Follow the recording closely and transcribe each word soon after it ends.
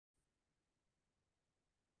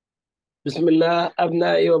بسم الله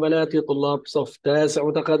أبنائي وبناتي طلاب صف تاسع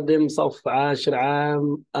متقدم صف عاشر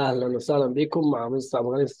عام، أهلا وسهلا بكم مع مستر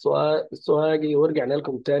عبدالغنى السوهاجي. ورجعنا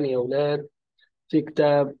لكم تاني يا أولاد في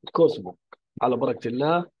كتاب كورس بوك. على بركة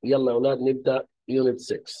الله، يلا يا أولاد نبدأ يونت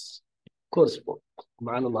 6 كورس بوك.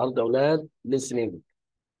 معانا النهاردة يا أولاد listening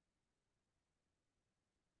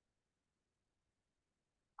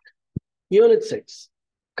يونت 6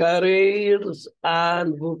 careers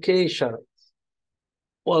and vocation،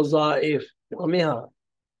 وظائف ومهن.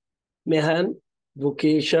 مهن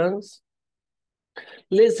vocations.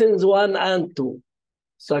 lessons 1 and 2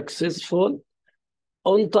 successful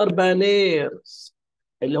entrepreneurs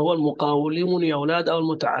اللي هو المقاولون يا أولاد أو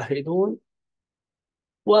المتعهدون.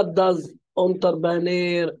 What does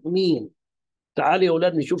entrepreneur mean؟ تعالوا يا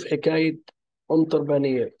أولاد نشوف حكاية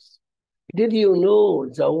entrepreneurs. Did you know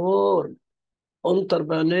the word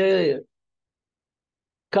entrepreneur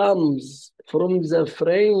comes from the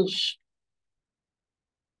French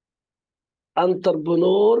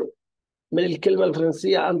entrepreneur، من الكلمة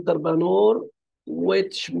الفرنسية entrepreneur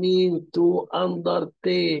which means to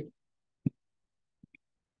undertake.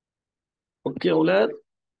 أوكي يا أولاد.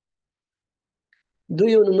 Do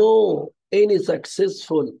you know any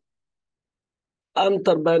successful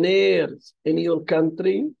entrepreneurs in your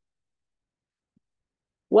country?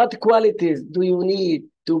 What qualities do you need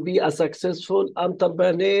to be a successful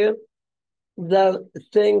entrepreneur?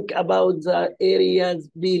 Think about the areas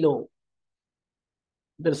below: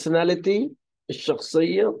 personality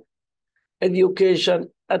الشخصية، education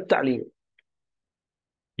التعليم.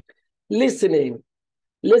 Listening.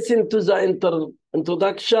 Listen to the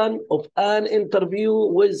introduction of an interview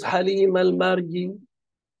with Halim Al-Marji,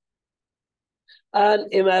 an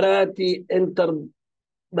Emirati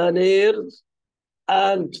entrepreneur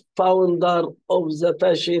and founder of the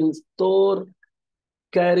fashion store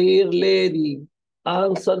career lady.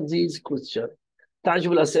 Answer these questions. تعالوا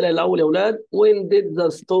نشوف الأسئلة الأول يا أولاد. When did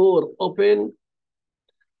the store open?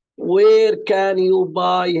 Where can you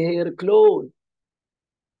buy her clothes?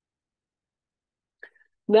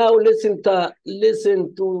 Now listen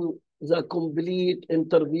to the complete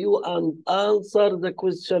interview and answer the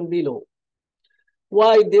question below.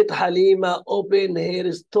 Why did Halima open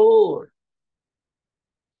her store?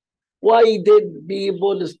 Why did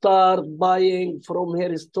people start buying from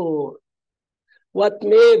her store? What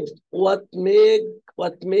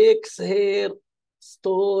makes her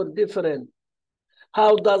store different?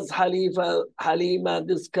 How does Halima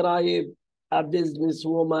describe a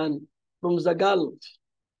businesswoman from the Gulf?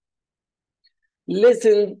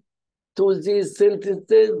 Listen to these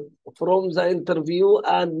sentences from the interview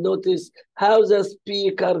and notice how the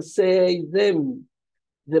speaker say them.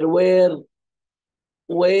 There were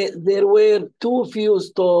too few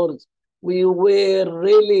stores. We were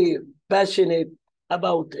really passionate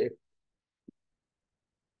about it.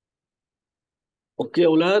 اوكي يا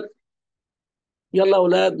اولاد، يلا يا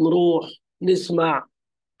اولاد نروح نسمع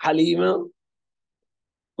حليمة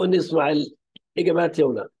ونسمع الاجابات يا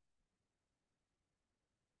اولاد.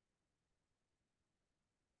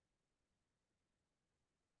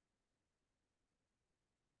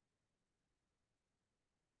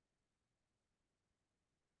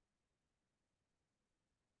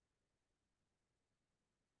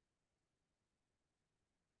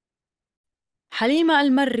 Halima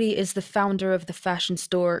Al-Marri is the founder of the fashion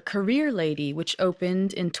store Career Lady, which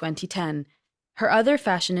opened in 2010. Her other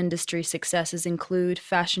fashion industry successes include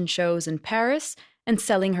fashion shows in Paris and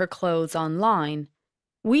selling her clothes online.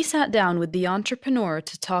 We sat down with the entrepreneur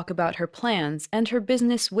to talk about her plans and her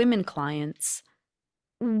business women clients.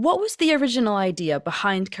 What was the original idea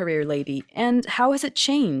behind Career Lady, and how has it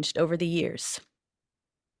changed over the years?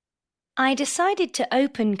 I decided to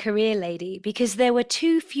open Career Lady because there were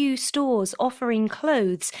too few stores offering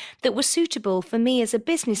clothes that were suitable for me as a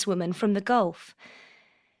businesswoman from the Gulf.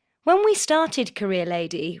 When we started Career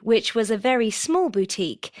Lady, which was a very small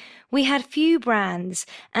boutique, we had few brands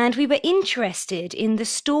and we were interested in the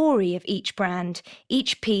story of each brand,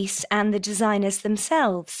 each piece and the designers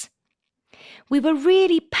themselves. We were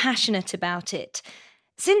really passionate about it.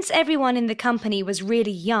 Since everyone in the company was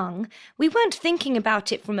really young, we weren't thinking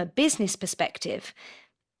about it from a business perspective.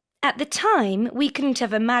 At the time, we couldn't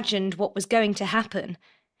have imagined what was going to happen.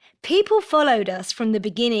 People followed us from the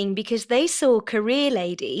beginning because they saw Career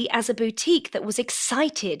Lady as a boutique that was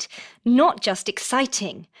excited, not just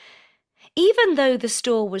exciting. Even though the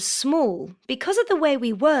store was small, because of the way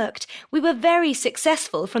we worked, we were very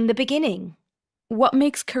successful from the beginning. What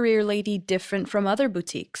makes Career Lady different from other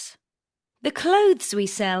boutiques? The clothes we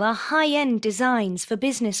sell are high-end designs for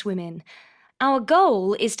businesswomen. Our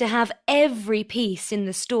goal is to have every piece in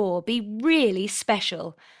the store be really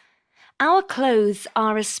special. Our clothes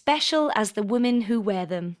are as special as the women who wear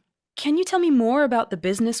them. Can you tell me more about the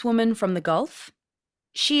businesswoman from the Gulf?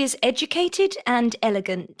 She is educated and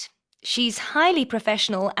elegant. She's highly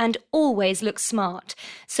professional and always looks smart,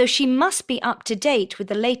 so she must be up to date with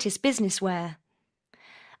the latest business wear.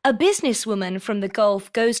 A businesswoman from the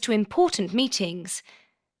Gulf goes to important meetings.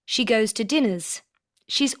 She goes to dinners.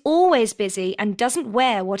 She's always busy and doesn't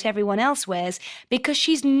wear what everyone else wears because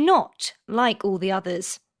she's not like all the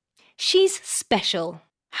others. She's special.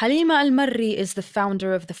 Halima Al-Marri is the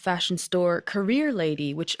founder of the fashion store Career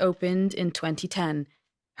Lady, which opened in 2010.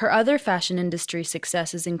 Her other fashion industry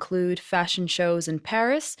successes include fashion shows in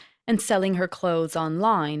Paris and selling her clothes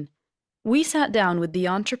online. We sat down with the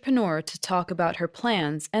entrepreneur to talk about her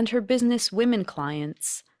plans and her business women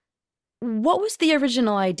clients. What was the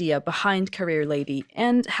original idea behind Career Lady,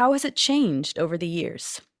 and how has it changed over the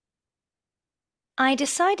years? I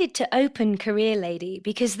decided to open Career Lady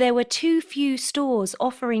because there were too few stores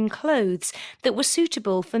offering clothes that were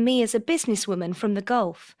suitable for me as a businesswoman from the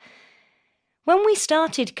Gulf. When we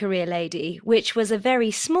started Career Lady, which was a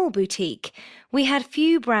very small boutique, we had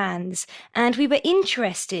few brands and we were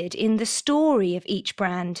interested in the story of each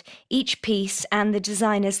brand, each piece and the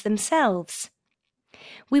designers themselves.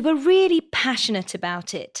 We were really passionate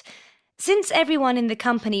about it. Since everyone in the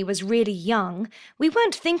company was really young, we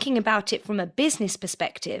weren't thinking about it from a business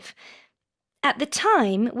perspective. At the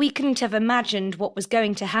time, we couldn't have imagined what was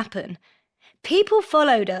going to happen. People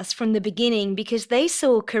followed us from the beginning because they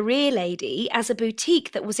saw Career Lady as a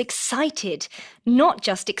boutique that was excited, not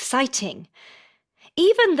just exciting.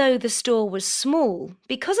 Even though the store was small,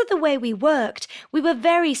 because of the way we worked, we were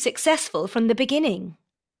very successful from the beginning.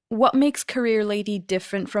 What makes Career Lady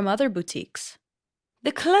different from other boutiques?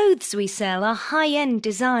 The clothes we sell are high-end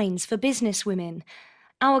designs for businesswomen.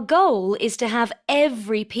 Our goal is to have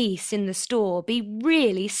every piece in the store be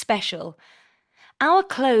really special. Our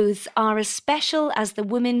clothes are as special as the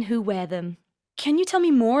women who wear them. Can you tell me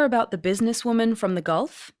more about the businesswoman from the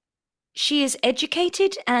Gulf? She is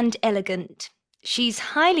educated and elegant. She's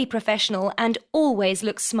highly professional and always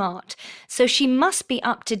looks smart, so she must be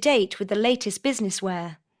up to date with the latest business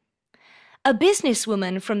wear. A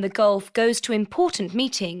businesswoman from the Gulf goes to important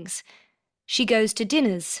meetings. She goes to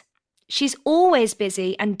dinners. She's always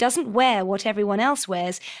busy and doesn't wear what everyone else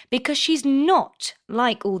wears because she's not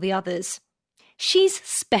like all the others. She's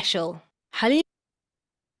special. حليم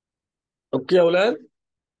اوكي يا اولاد.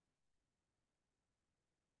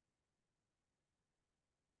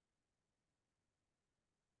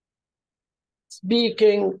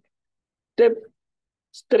 Speaking tip: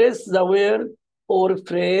 stress the word or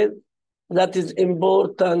phrase that is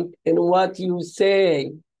important in what you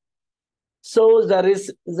say, so the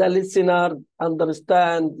listener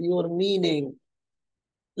understand your meaning.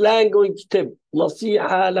 Language tip: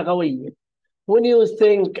 نصيحة لغوية. When you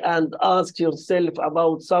think and ask yourself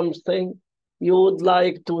about something you would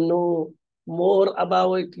like to know more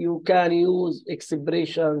about, you can use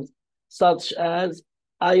expressions such as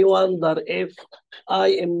I wonder if, I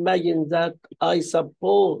imagine that, I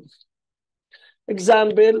suppose.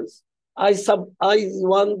 Examples: I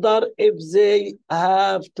wonder if they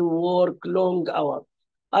have to work long hours.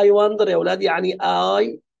 I wonder يا أولاد يعني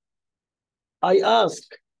I ask.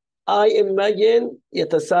 I imagine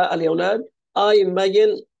يتساءل يا أولاد. I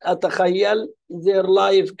imagine أتخيل their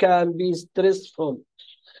life can be stressful.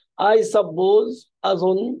 I suppose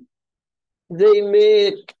أظن they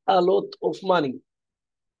make a lot of money.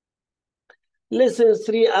 Lesson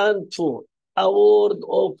 3 and 4: a word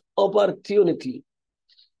of opportunity.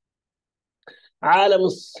 عالم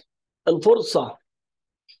الفرصة.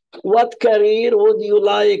 What career would you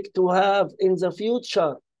like to have in the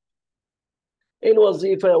future? إيه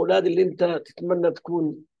الوظيفة يا أولاد اللي أنت تتمنى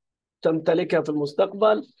تكون تمتلكها في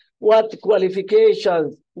المستقبل؟ What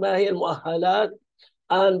qualifications؟ ما هي المؤهلات؟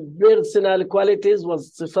 and personal qualities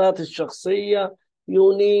والصفات الشخصية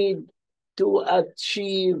you need to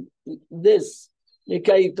achieve this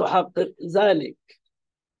لكي تحقق ذلك.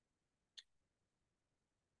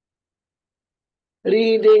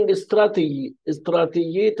 reading strategy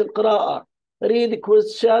استراتيجية القراءة. read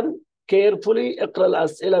question carefully اقرأ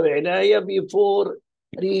الأسئلة بعناية before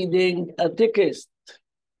reading a text.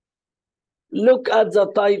 Look at the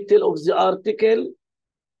title of the article.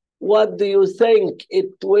 What do you think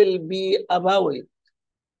it will be about?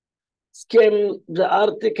 Skim the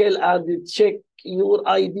article and check your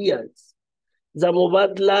ideas. The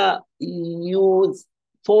مبادلة youth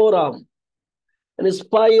forum.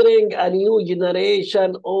 Inspiring a new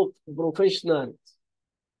generation of professionals.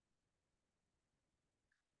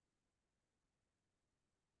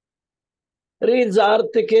 Read the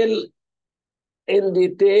article in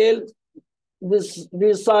detail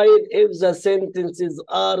decide if the sentences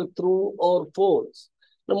are true or false.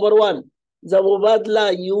 Number one, the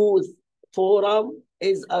Mubadla Youth Forum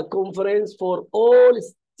is a conference for all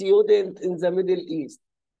students in the Middle East.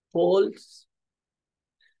 False.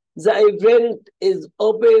 The event is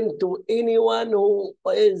open to anyone who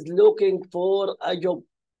is looking for a job.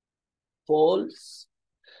 False.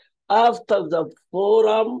 After the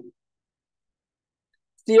forum,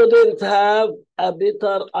 students have a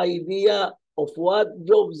better idea of what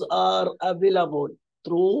jobs are available.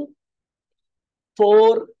 True.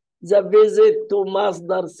 4. The visit to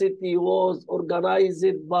Masdar City was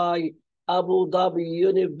organized by Abu Dhabi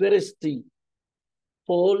University.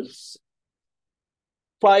 False.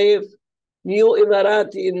 5. New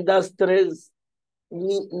Emirati industries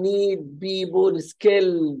need people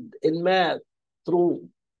skilled in math. True.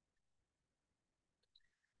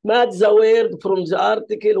 Match the word from the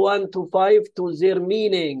article 1 to 5 to their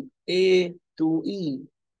meaning. A to E.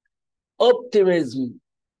 Optimism,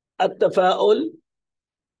 التفاؤل,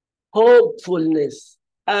 hopefulness,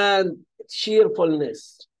 and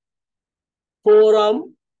cheerfulness.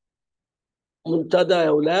 Forum, منتدى يا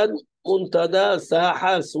أولاد, منتدى,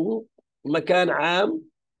 ساحة, سوق, مكان عام.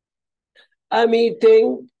 A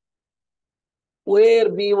meeting where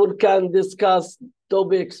people can discuss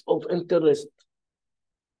topics of interest.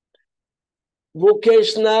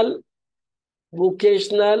 Vocational,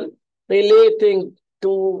 relating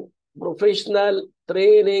to professional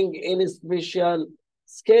training in special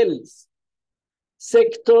skills.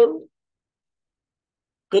 Sector,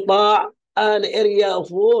 قطاع, an area of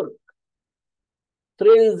work.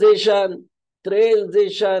 Transition,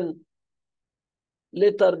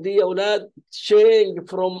 letter D يا أولاد, change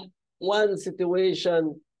from one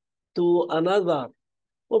situation to another.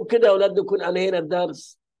 وبكده يا أولاد نكون أنهينا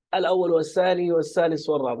الدرس الأول والثاني والثالث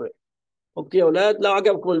والرابع. أوكي يا أولاد، لو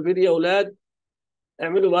عجبكم الفيديو يا أولاد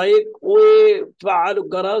اعملوا لايك وفعلوا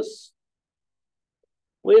الجرس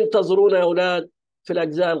وانتظرونا يا أولاد في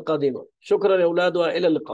الأجزاء القادمة. شكرا يا أولاد وإلى اللقاء.